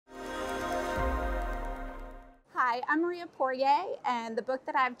Hi, I'm Maria Poirier, and the book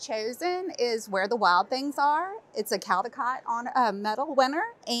that I've chosen is Where the Wild Things Are. It's a Caldecott on a Medal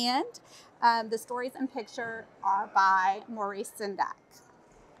winner, and the stories and picture are by Maurice Sendak.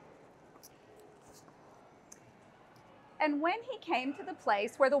 And when he came to the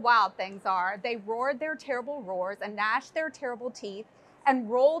place where the wild things are, they roared their terrible roars and gnashed their terrible teeth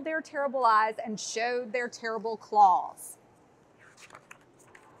and rolled their terrible eyes and showed their terrible claws.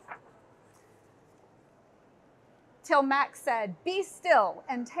 Till Max said, "Be still,"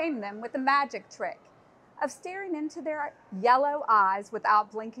 and tamed them with the magic trick of staring into their yellow eyes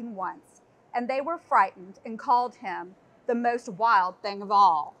without blinking once. And they were frightened and called him the most wild thing of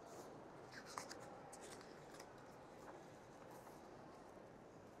all.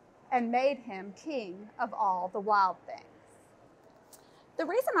 And made him king of all the wild things. The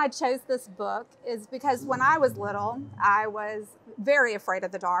reason I chose this book is because when I was little, I was very afraid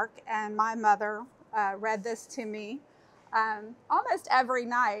of the dark, and my mother read this to me almost every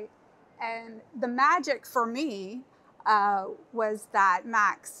night. And the magic for me was that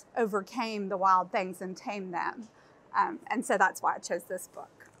Max overcame the wild things and tamed them. And so that's why I chose this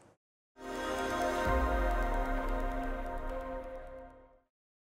book.